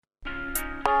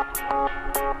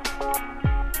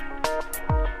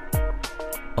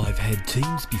I've had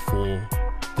teams before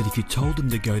that if you told them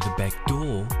to go the back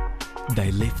door,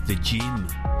 they left the gym.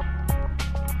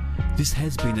 This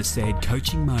has been a sad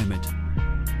coaching moment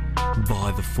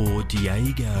by the four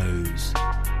Diegos.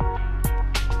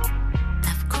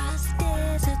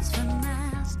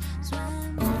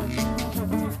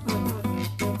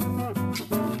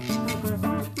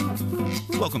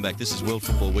 Welcome back. This is World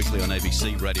Football Weekly on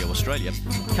ABC Radio Australia.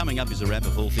 Coming up is a wrap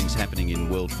of all things happening in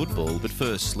world football. But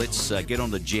first, let's get on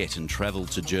the jet and travel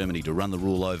to Germany to run the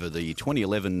rule over the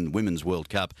 2011 Women's World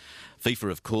Cup.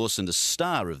 FIFA, of course, and a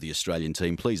star of the Australian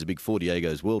team. Please, a big Four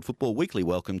Diegos World Football Weekly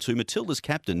welcome to Matilda's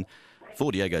captain,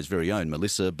 Four Diego's very own,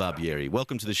 Melissa Barbieri.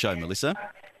 Welcome to the show, Melissa.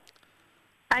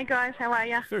 Hey guys, how are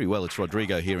you? Very well. It's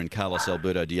Rodrigo here and Carlos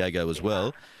Alberto Diego as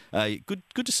well.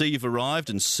 Good to see you've arrived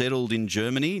and settled in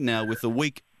Germany. Now, with a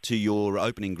week to your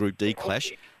opening Group D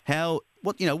clash,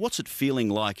 what's it feeling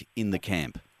like in the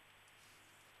camp?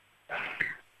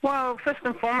 Well, first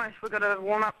and foremost, we've got a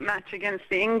warm-up match against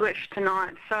the English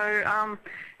tonight. So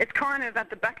it's kind of at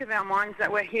the back of our minds that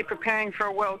we're here preparing for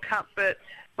a World Cup. But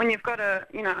when you've got a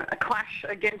clash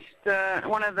against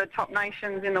one of the top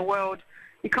nations in the world,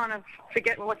 you kind of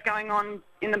forget what's going on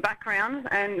in the background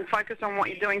and focus on what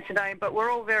you're doing today. But we're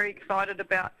all very excited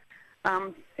about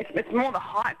it's more the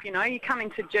hype, You come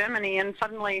into Germany and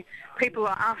suddenly people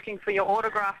are asking for your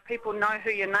autograph. People know who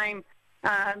your name.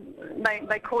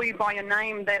 They call you by your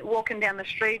name. They're walking down the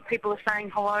street. People are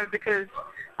saying hello because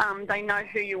they know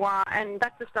who you are. And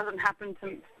that just doesn't happen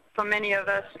for many of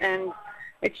us. And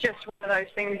it's just one of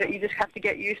those things that you just have to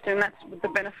get used to. And that's the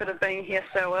benefit of being here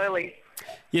so early.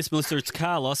 Yes, Melissa, it's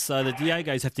Carlos. The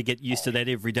Diegos have to get used to that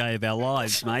every day of our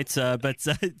lives, mate. But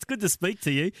it's good to speak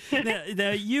to you.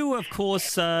 Now, you, of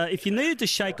course, if you needed to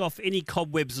shake off any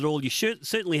cobwebs at all, you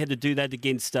certainly had to do that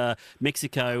against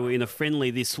Mexico in a friendly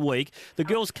this week. The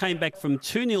girls came back from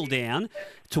 2-0 down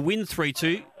to win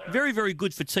 3-2. Very, very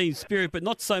good for team spirit, but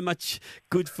not so much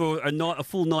good for a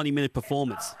full 90-minute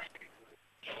performance.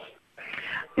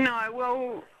 No,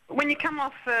 well, when you come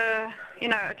off a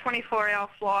 24-hour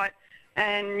flight,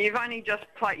 and you've only just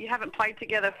you haven't played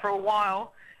together for a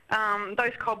while,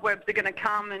 those cobwebs are going to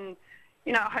come and,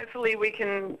 hopefully we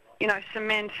can,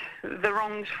 cement the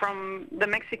wrongs from the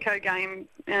Mexico game,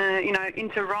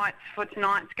 into rights for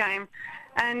tonight's game.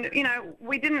 And,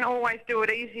 we didn't always do it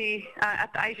easy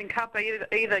at the Asian Cup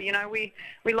either. We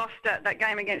lost that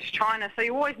game against China. So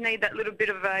you always need that little bit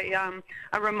of a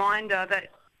reminder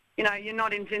that, you're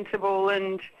not invincible,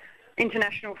 and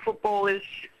international football is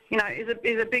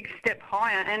a big step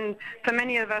higher. And for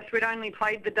many of us, we'd only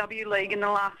played the W League in the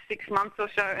last 6 months or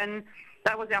so, and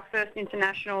that was our first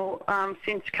international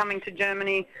since coming to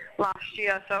Germany last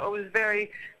year. So it was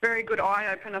very, very good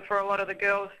eye-opener for a lot of the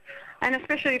girls, and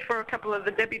especially for a couple of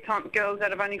the debutante girls that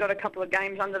have only got a couple of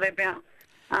games under their belt.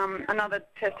 Another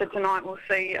tester tonight will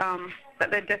see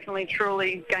that they've definitely,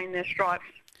 truly gained their stripes.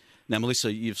 Now,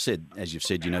 Melissa, you've said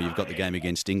you've got the game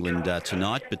against England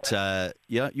tonight, but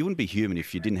you wouldn't be human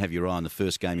if you didn't have your eye on the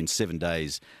first game in 7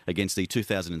 days against the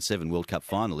 2007 World Cup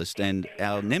finalist and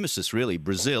our nemesis, really,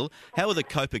 Brazil. How are the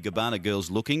Copacabana girls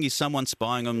looking? Is someone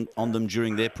spying on them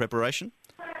during their preparation?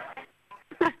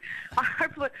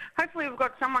 Hopefully we've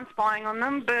got someone spying on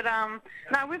them, but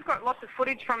no, we've got lots of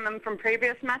footage from them from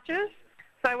previous matches.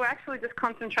 So we're actually just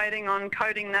concentrating on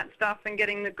coding that stuff and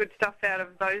getting the good stuff out of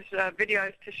those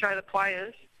videos to show the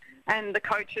players, and the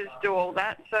coaches do all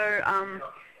that. So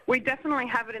we definitely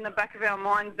have it in the back of our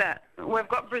minds that we've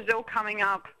got Brazil coming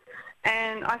up,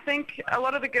 and I think a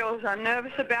lot of the girls are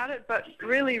nervous about it but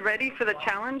really ready for the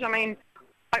challenge. I mean,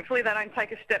 hopefully they don't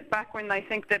take a step back when they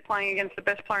think they're playing against the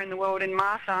best player in the world in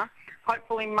Marta.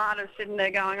 Hopefully Marta's sitting there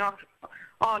going,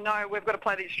 oh no, we've got to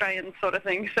play the Australians sort of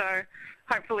thing. So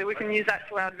hopefully we can use that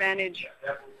to our advantage.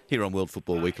 Here on World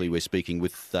Football Weekly, we're speaking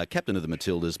with captain of the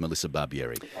Matildas, Melissa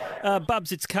Barbieri.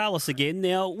 Bubs, it's Carlos again.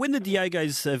 Now, when the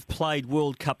Diegos have played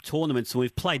World Cup tournaments, and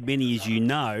we've played many, as you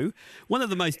know, one of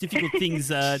the most difficult things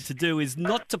to do is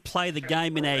not to play the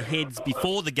game in our heads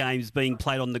before the game's being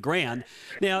played on the ground.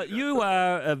 Now, you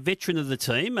are a veteran of the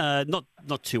team, not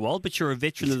too old, but you're a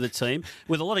veteran of the team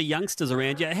with a lot of youngsters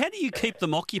around you. How do you keep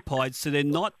them occupied so they're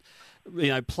not,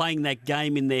 playing that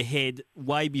game in their head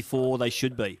way before they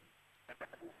should be?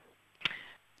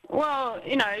 Well,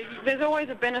 there's always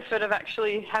a benefit of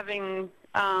actually having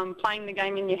playing the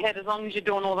game in your head as long as you're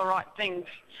doing all the right things.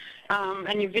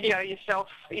 And you video yourself,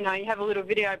 you have a little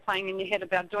video playing in your head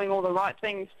about doing all the right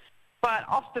things. But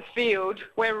off the field,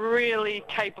 we're really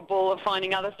capable of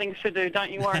finding other things to do.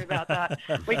 Don't you worry about that.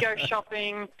 We go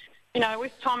shopping.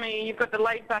 With Tommy, you've got the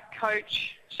laid-back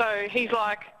coach. So he's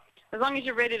like, as long as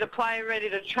you're ready to play, ready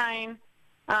to train,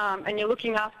 and you're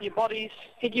looking after your bodies,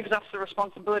 he gives us the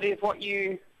responsibility of what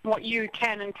you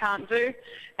can and can't do.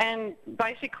 And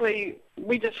basically,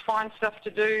 we just find stuff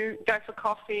to do, go for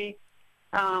coffee,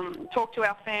 talk to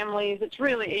our families. It's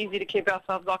really easy to keep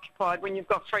ourselves occupied when you've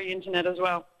got free internet as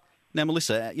well. Now,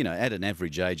 Melissa, at an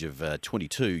average age of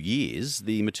 22 years,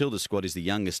 the Matilda squad is the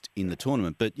youngest in the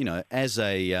tournament. But, as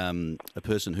a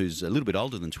person who's a little bit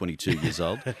older than 22 years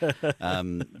old,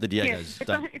 the Diegos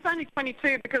don't... It's only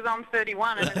 22 because I'm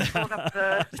 31 and it's brought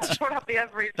up the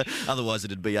average. Otherwise,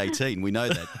 it'd be 18. We know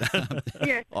that.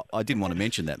 Yeah. I didn't want to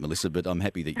mention that, Melissa, but I'm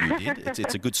happy that you did.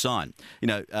 It's a good sign.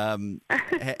 How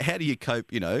do you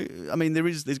cope?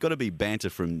 There's got to be banter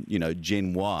from,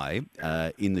 Gen Y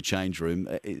in the change room.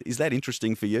 Is that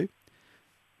interesting for you?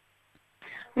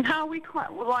 No, we quite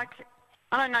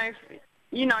I don't know if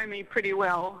you know me pretty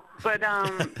well, but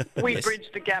we Yes. bridge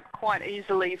the gap quite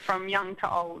easily from young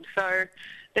to old. So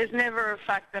there's never a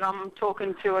fact that I'm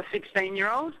talking to a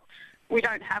 16-year-old. We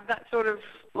don't have that sort of,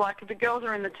 the girls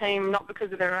are in the team not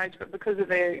because of their age, but because of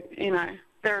their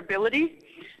ability.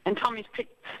 And Tommy's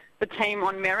picked the team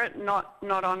on merit, not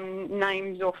on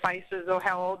names or faces or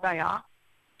how old they are.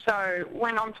 So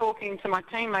when I'm talking to my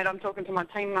teammate, I'm talking to my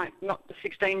teammate, not the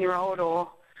 16-year-old.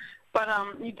 But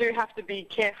you do have to be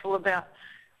careful about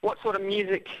what sort of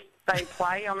music they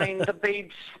play. I mean,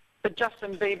 the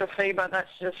Justin Bieber fever, that's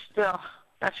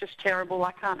just terrible.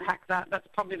 I can't hack that. That's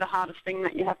probably the hardest thing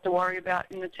that you have to worry about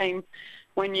in the team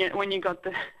when you got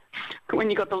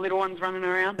the little ones running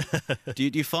around. Do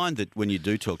you find that when you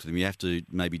do talk to them, you have to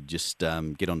maybe just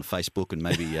get on Facebook and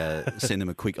maybe send them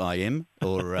a quick IM,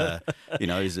 or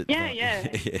is it? Yeah.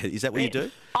 Is that what you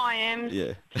do? IMs.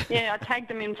 Yeah. Yeah, I tag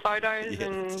them in photos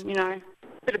and a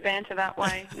bit of banter that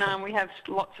way. No, we have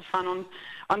lots of fun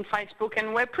on Facebook,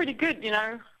 and we're pretty good.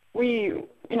 The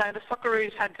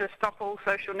Socceroos had to stop all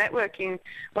social networking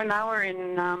when they were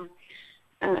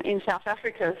in South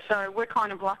Africa, so we're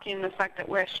kind of lucky in the fact that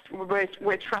we're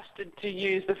trusted to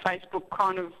use the Facebook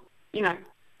kind of,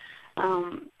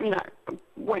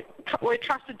 we're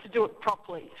trusted to do it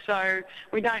properly. So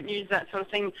we don't use that sort of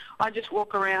thing. I just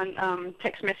walk around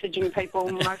text messaging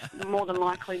people, more than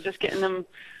likely, just getting them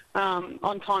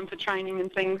on time for training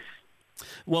and things.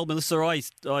 Well, Melissa,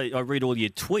 I read all your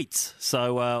tweets,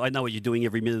 so I know what you're doing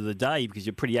every minute of the day because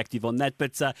you're pretty active on that.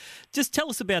 But just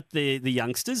tell us about the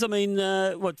youngsters. I mean,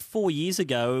 4 years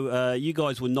ago, you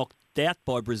guys were knocked out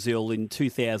by Brazil in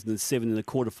 2007 in the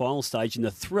quarterfinal stage in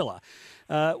the thriller.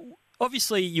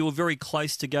 Obviously, you were very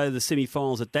close to go to the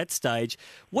semi-finals at that stage.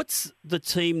 What's the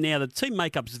team now? The team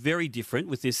makeup's very different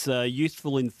with this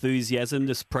youthful enthusiasm,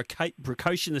 this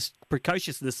precociousness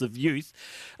of youth.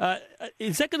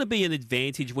 Is that going to be an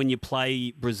advantage when you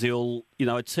play Brazil,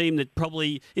 a team that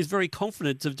probably is very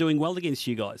confident of doing well against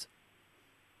you guys?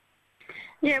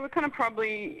 Yeah, we're going to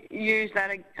probably use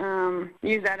that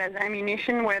as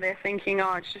ammunition where they're thinking,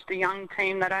 it's just a young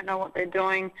team, they don't know what they're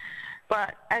doing.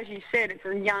 But as you said, it's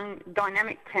a young,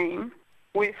 dynamic team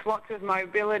with lots of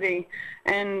mobility.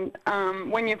 And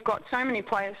when you've got so many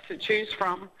players to choose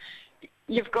from,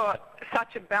 you've got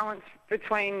such a balance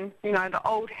between, the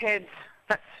old heads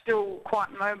that's still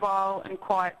quite mobile and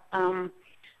quite,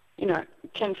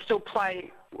 can still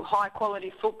play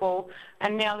high-quality football.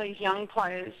 And now these young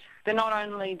players, they're not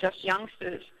only just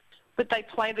youngsters, but they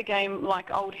play the game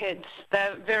like old heads.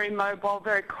 They're very mobile,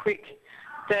 very quick.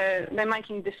 They're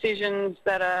making decisions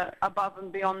that are above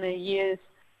and beyond their years.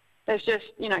 There's just,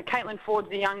 Caitlin Ford's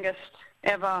the youngest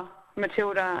ever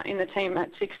Matilda in the team at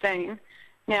 16.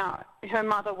 Now, her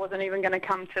mother wasn't even going to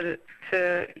come to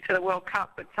the World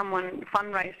Cup, but someone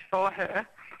fundraised for her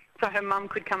so her mum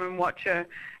could come and watch her.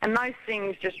 And those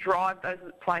things just drive those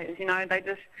players, They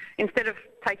just, instead of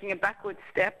taking a backward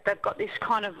step, they've got this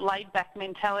kind of laid-back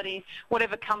mentality.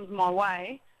 Whatever comes my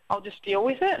way, I'll just deal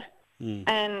with it.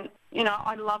 And,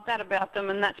 I love that about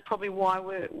them, and that's probably why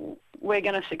we're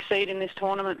going to succeed in this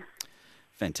tournament.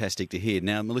 Fantastic to hear.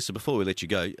 Now, Melissa, before we let you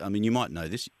go, I mean, you might know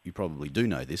this, you probably do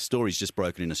know this, story's just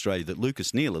broken in Australia that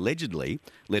Lucas Neal allegedly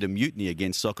led a mutiny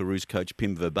against Socceroos coach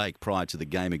Pim Verbeek prior to the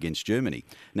game against Germany.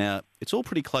 Now, it's all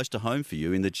pretty close to home for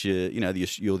you in that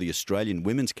you're the Australian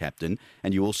women's captain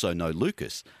and you also know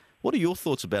Lucas. What are your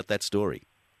thoughts about that story?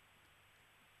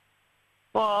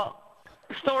 Well,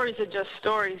 stories are just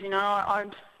stories,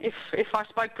 If I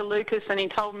spoke to Lucas and he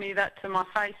told me that to my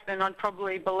face, then I'd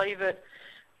probably believe it.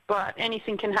 But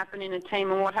anything can happen in a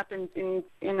team, and what happens in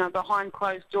behind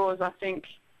closed doors, I think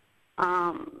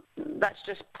that's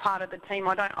just part of the team.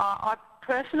 I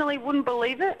personally wouldn't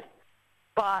believe it,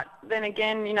 but then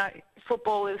again,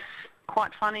 football is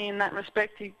quite funny in that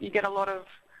respect. You get a lot of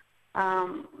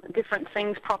different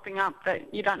things popping up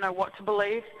that you don't know what to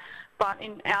believe. But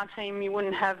in our team, you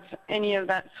wouldn't have any of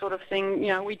that sort of thing. You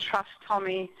know, we trust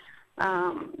Tommy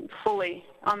fully.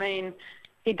 I mean,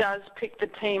 he does pick the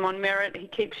team on merit. He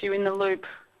keeps you in the loop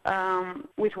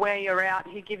with where you're at.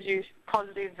 He gives you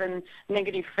positive and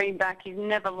negative feedback. He's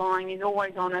never lying. He's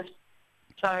always honest.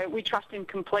 So we trust him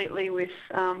completely with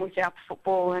our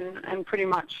football and pretty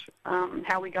much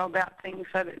how we go about things,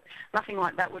 so that nothing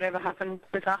like that would ever happen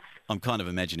with us. I'm kind of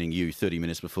imagining you 30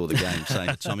 minutes before the game saying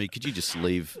to Tommy, could you just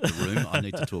leave the room? I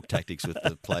need to talk tactics with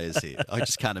the players here. I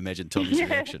just can't imagine Tommy's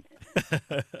reaction.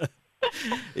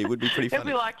 It would be pretty funny.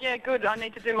 He'll be like, yeah, good, I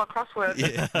need to do my crossword.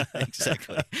 Yeah,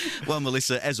 exactly. Well,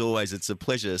 Melissa, as always, it's a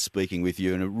pleasure speaking with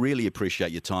you, and I really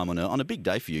appreciate your time on a big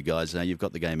day for you guys. You've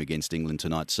got the game against England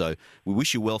tonight, so we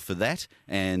wish you well for that,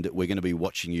 and we're going to be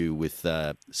watching you with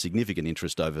significant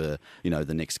interest over,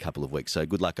 the next couple of weeks. So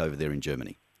good luck over there in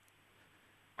Germany.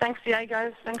 Thanks,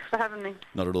 Diego. Thanks for having me.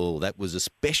 Not at all. That was a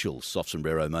special Soft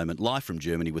Sombrero moment, live from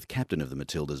Germany with captain of the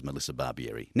Matildas, Melissa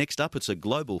Barbieri. Next up, it's a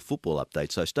global football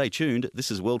update, so stay tuned. This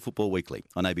is World Football Weekly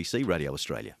on ABC Radio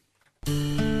Australia.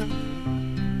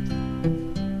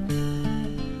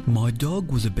 My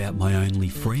dog was about my only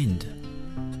friend.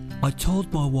 I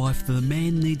told my wife that a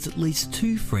man needs at least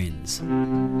 2 friends.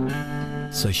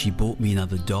 So she bought me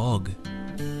another dog.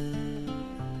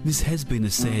 This has been a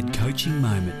sad coaching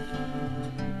moment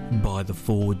by the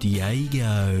 4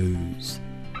 Diegos.